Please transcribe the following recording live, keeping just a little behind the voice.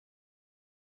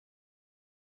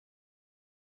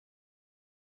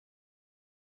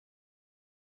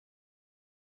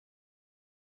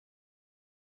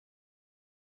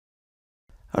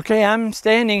Okay, I'm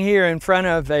standing here in front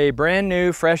of a brand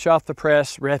new, fresh off the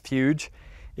press Refuge.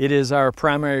 It is our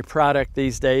primary product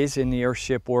these days in the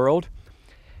Earthship world.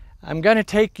 I'm going to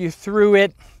take you through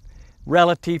it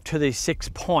relative to the 6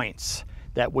 points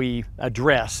that we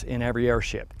address in every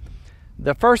Earthship.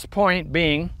 The first point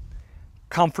being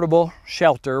comfortable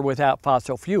shelter without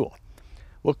fossil fuel.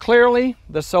 Well, clearly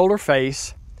the solar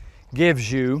face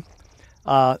gives you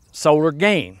solar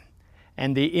gain.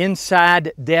 And the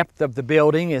inside depth of the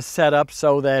building is set up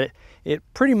so that it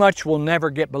pretty much will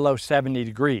never get below 70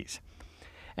 degrees.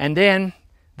 And then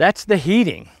that's the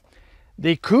heating.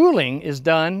 The cooling is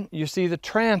done, you see the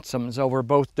transoms over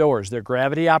both doors. They're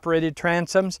gravity operated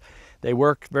transoms. They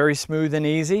work very smooth and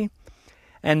easy.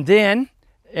 And then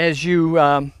as you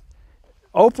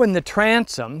open the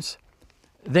transoms,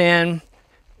 then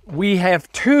we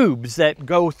have tubes that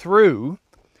go through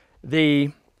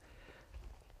the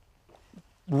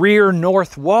rear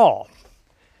north wall,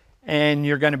 and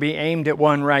you're going to be aimed at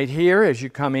one right here as you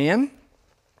come in.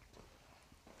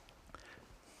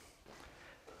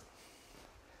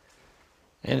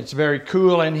 And it's very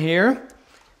cool in here,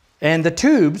 and the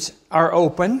tubes are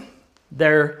open.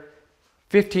 They're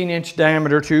 15-inch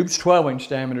diameter tubes, 12-inch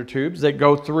diameter tubes that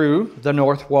go through the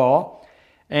north wall,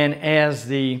 and as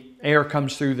the air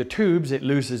comes through the tubes it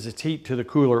loses its heat to the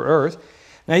cooler earth.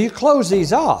 Now you close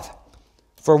these off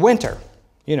for winter.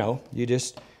 You know, you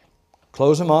just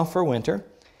close them off for winter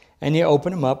and you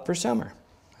open them up for summer.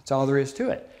 That's all there is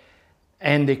to it.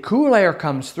 And the cool air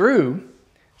comes through.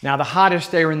 Now the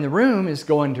hottest air in the room is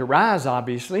going to rise,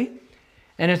 obviously,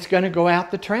 and it's going to go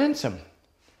out the transom.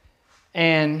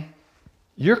 And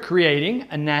you're creating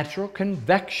a natural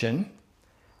convection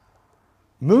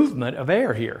movement of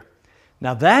air here.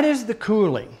 Now that is the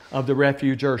cooling of the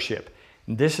Refuge Earthship.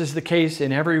 And this is the case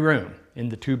in every room, in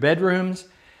the 2 bedrooms,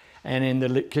 and in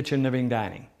the kitchen, living,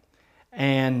 dining.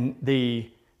 And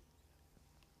the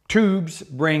tubes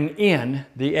bring in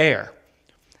the air.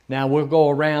 Now we'll go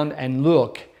around and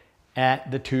look at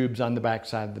the tubes on the back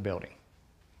side of the building.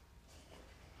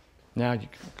 Now you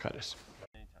can cut us.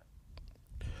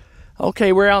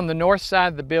 Okay, we're on the north side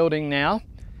of the building now,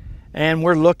 and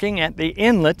we're looking at the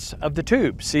inlets of the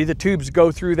tubes. See, the tubes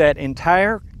go through that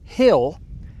entire hill.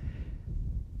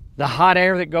 The hot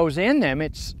air that goes in them,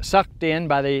 it's sucked in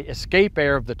by the escape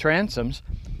air of the transoms.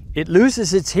 It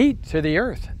loses its heat to the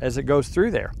earth as it goes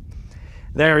through there.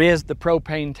 There is the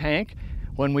propane tank.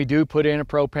 When we do put in a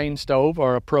propane stove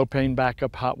or a propane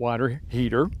backup hot water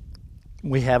heater,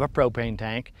 we have a propane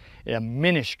tank. A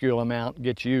minuscule amount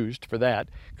gets used for that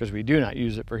because we do not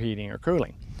use it for heating or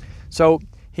cooling. So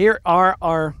here are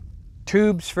our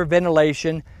tubes for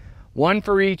ventilation, 1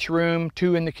 for each room,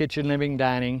 2 in the kitchen, living,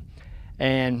 dining.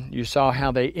 And you saw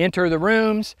how they enter the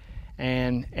rooms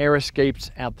and air escapes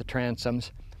out the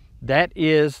transoms. That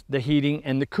is the heating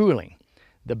and the cooling.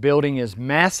 The building is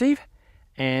massive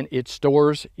and it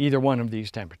stores either one of these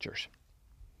temperatures.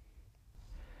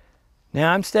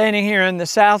 Now I'm standing here on the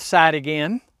south side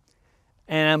again,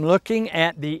 and I'm looking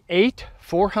at the 8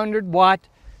 400-watt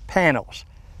panels.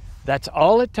 That's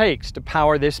all it takes to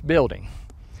power this building.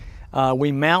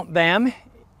 We mount them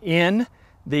in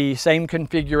the same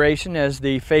configuration as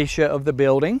the fascia of the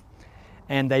building,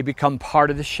 and they become part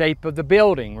of the shape of the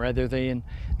building rather than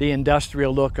the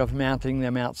industrial look of mounting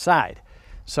them outside.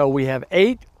 So we have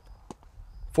 8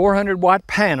 400-watt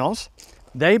panels.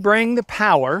 They bring the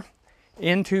power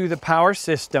into the power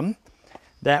system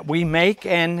that we make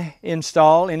and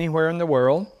install anywhere in the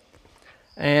world.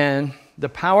 And the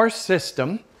power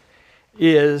system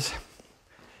is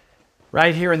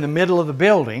right here in the middle of the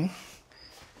building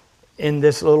in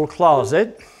this little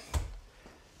closet,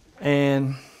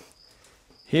 and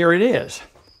here it is.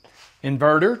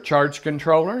 Inverter, charge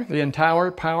controller, the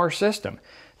entire power system.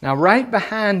 Now right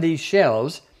behind these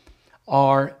shelves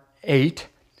are 8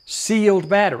 sealed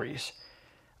batteries.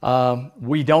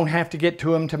 We don't have to get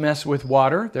to them to mess with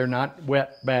water. They're not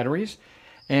wet batteries,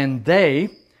 and they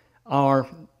are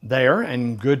there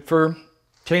and good for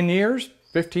 10 years,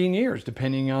 15 years,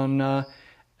 depending on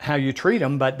how you treat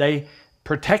them, but they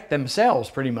protect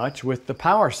themselves pretty much with the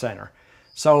power center.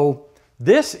 So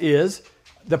this is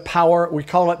the power, we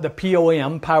call it the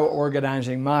POM, Power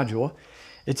Organizing Module.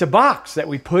 It's a box that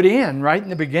we put in right in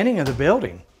the beginning of the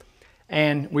building,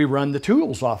 and we run the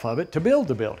tools off of it to build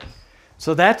the building.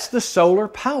 So that's the solar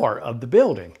power of the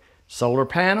building. Solar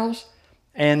panels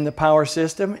and the power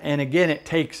system, and again it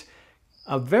takes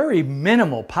a very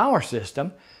minimal power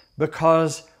system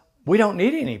because we don't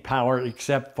need any power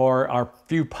except for our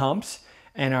few pumps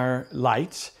and our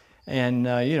lights, and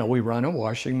you know, we run a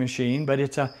washing machine, but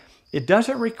it's it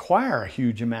doesn't require a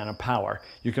huge amount of power.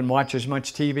 You can watch as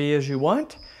much TV as you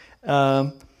want.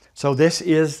 So this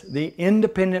is the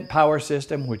independent power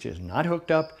system, which is not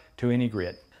hooked up to any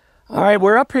grid. All right,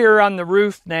 we're up here on the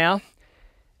roof now.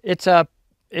 It's a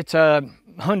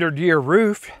 100-year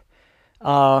roof,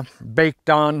 baked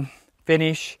on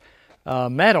finish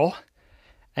metal.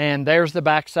 And there's the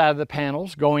back side of the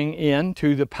panels going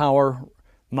into the power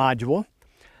module.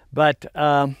 But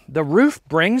the roof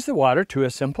brings the water to a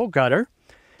simple gutter,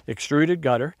 extruded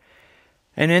gutter.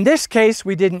 And in this case,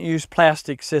 we didn't use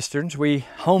plastic cisterns. We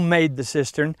homemade the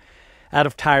cistern out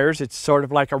of tires. It's sort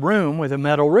of like a room with a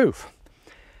metal roof.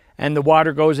 And the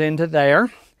water goes into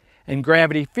there, and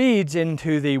gravity feeds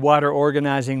into the water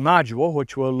organizing module,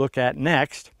 which we'll look at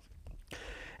next.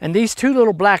 And these two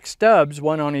little black stubs,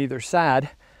 one on either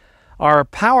side, are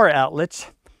power outlets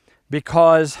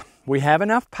because we have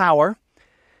enough power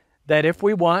that if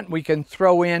we want, we can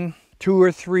throw in 2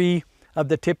 or 3 of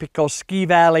the typical Ski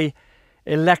Valley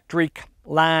electric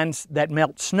lines that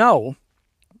melt snow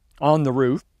on the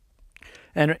roof,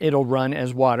 and it'll run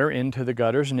as water into the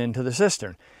gutters and into the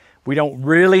cistern. We don't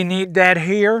really need that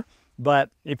here, but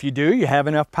if you do, you have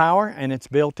enough power and it's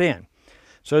built in.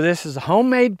 So this is a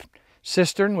homemade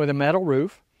cistern with a metal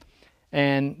roof,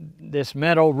 and this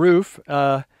metal roof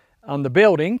on the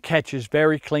building catches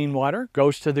very clean water,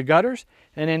 goes to the gutters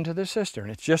and into the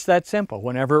cistern. It's just that simple.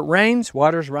 Whenever it rains,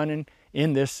 water's running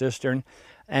in this cistern,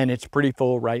 and it's pretty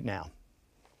full right now.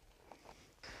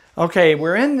 Okay,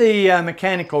 we're in the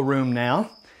mechanical room now.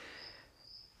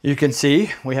 You can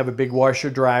see we have a big washer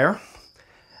dryer,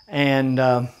 and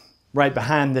right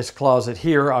behind this closet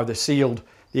here are the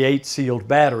 8 sealed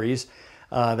batteries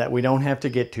that we don't have to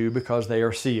get to because they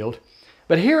are sealed.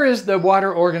 But here is the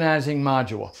water organizing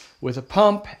module with a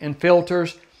pump and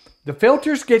filters. The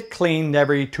filters get cleaned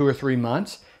every 2 or 3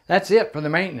 months. That's it for the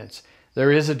maintenance.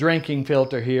 There is a drinking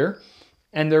filter here,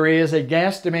 and there is a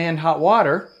gas demand hot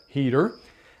water heater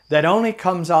that only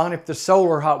comes on if the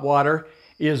solar hot water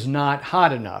is not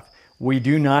hot enough. We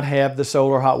do not have the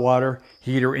solar hot water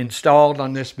heater installed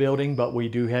on this building, but we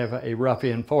do have a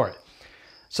rough-in for it.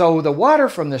 So the water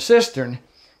from the cistern,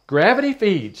 gravity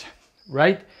feeds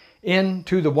right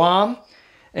into the WOM,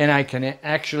 and I can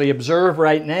actually observe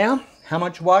right now how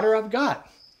much water I've got.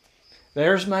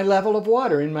 There's my level of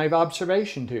water in my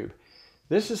observation tube.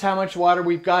 This is how much water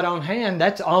we've got on hand.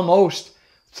 That's almost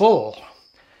full.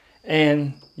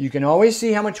 And you can always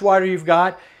see how much water you've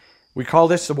got. We call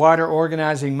this the water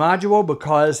organizing module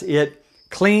because it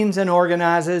cleans and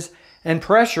organizes and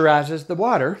pressurizes the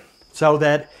water so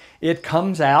that it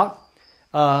comes out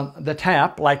the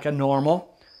tap like a normal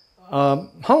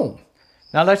home.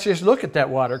 Now let's just look at that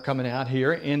water coming out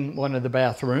here in one of the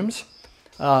bathrooms.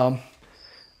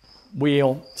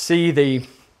 We'll see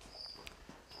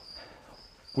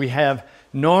we have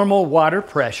normal water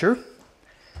pressure,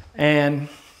 and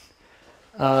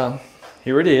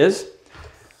here it is,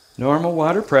 normal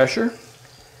water pressure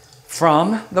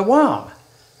from the WOM,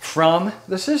 from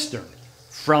the cistern,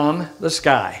 from the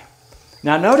sky.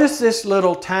 Now notice this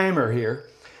little timer here.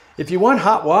 If you want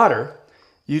hot water,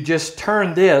 you just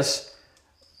turn this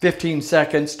 15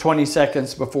 seconds, 20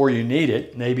 seconds before you need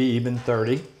it, maybe even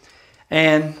 30.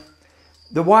 And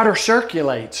the water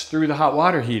circulates through the hot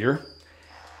water heater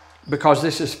because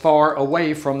this is far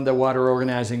away from the water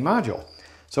organizing module.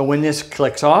 So when this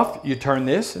clicks off, you turn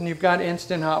this and you've got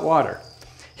instant hot water.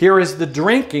 Here is the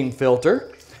drinking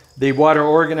filter. The water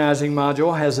organizing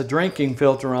module has a drinking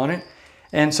filter on it.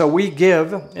 And so we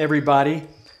give everybody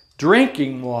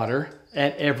drinking water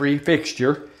at every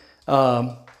fixture,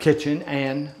 kitchen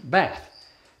and bath.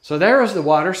 So there is the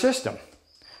water system.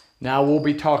 Now we'll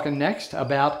be talking next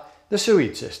about the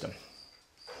sewage system.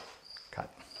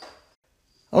 Cut.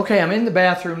 Okay, I'm in the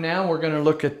bathroom now. We're going to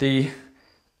look at the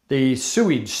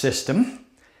sewage system.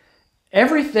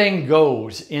 Everything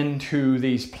goes into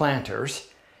these planters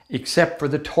except for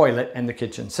the toilet and the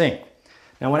kitchen sink.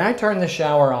 Now when I turn the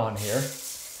shower on here,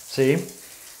 see,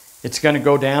 it's going to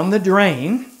go down the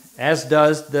drain, as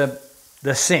does the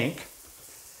sink.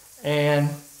 And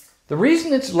the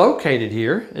reason it's located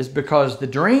here is because the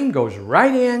drain goes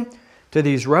right in to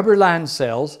these rubber lined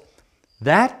cells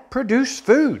that produce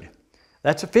food.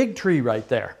 That's a fig tree right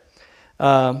there.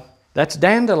 That's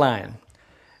dandelion.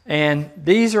 And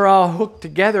these are all hooked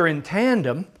together in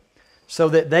tandem so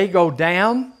that they go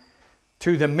down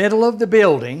to the middle of the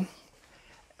building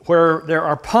where there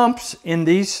are pumps in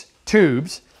these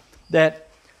tubes that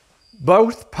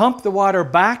both pump the water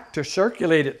back to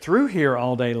circulate it through here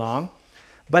all day long,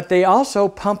 but they also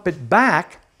pump it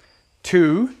back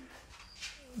to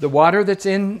the water that's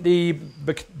in the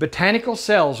botanical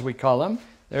cells, we call them,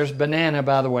 There's banana,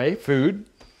 by the way, food.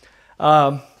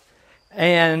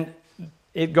 And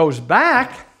it goes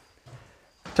back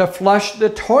to flush the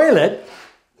toilet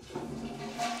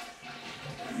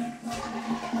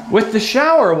with the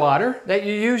shower water that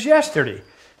you used yesterday.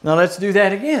 Now let's do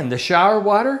that again. The shower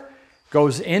water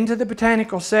goes into the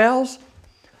botanical cells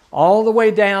all the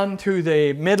way down to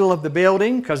the middle of the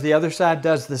building, because the other side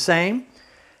does the same.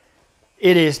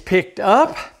 It is picked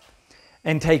up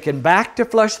and taken back to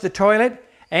flush the toilet,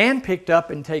 and picked up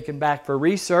and taken back for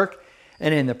recirc,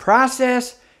 and in the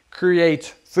process creates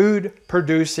food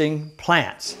producing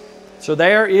plants. So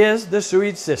there is the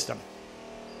sewage system.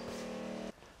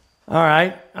 All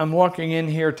right, I'm walking in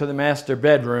here to the master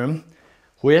bedroom,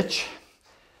 which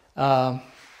opens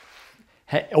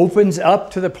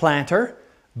up to the planter,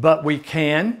 but we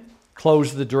can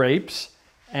close the drapes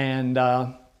and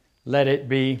let it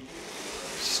be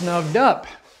snugged up,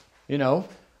 you know,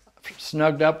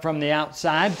 snugged up from the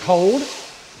outside, cold.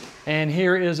 And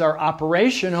here is our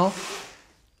operational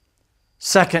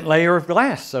second layer of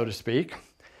glass, so to speak.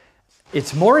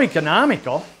 It's more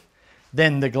economical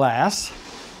than the glass,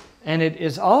 and it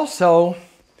is also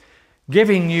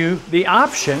giving you the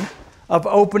option of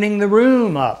opening the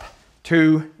room up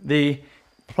to the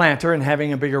planter and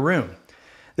having a bigger room.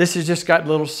 This has just got a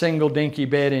little single dinky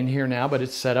bed in here now, but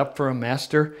it's set up for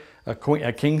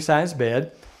a king-size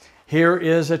bed. Here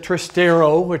is a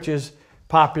trastero, which is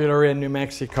popular in New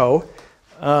Mexico,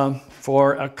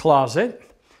 for a closet.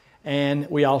 And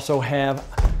we also have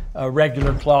a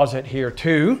regular closet here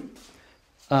too.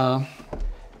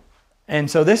 And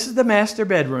so this is the master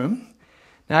bedroom.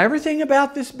 Now everything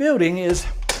about this building is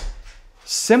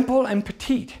simple and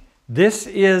petite. This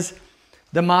is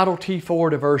the Model T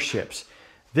Ford of Earthships.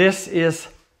 This is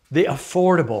the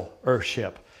affordable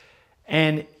Earthship.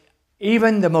 And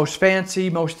even the most fancy,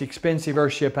 most expensive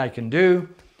Earthship I can do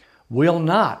will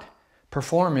not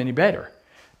perform any better.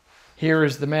 Here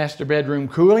is the master bedroom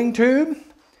cooling tube,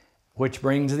 which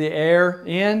brings the air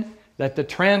in that the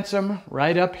transom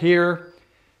right up here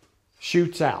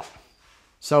shoots out.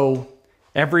 So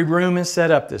every room is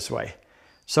set up this way.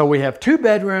 So we have 2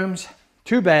 bedrooms,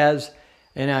 2 baths,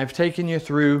 and I've taken you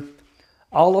through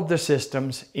all of the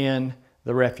systems in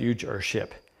the Refuge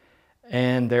Earthship.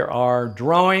 And there are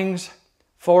drawings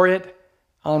for it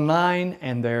online,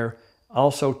 and they're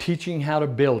also teaching how to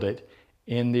build it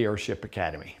in the Earthship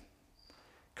Academy.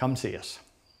 Come see us.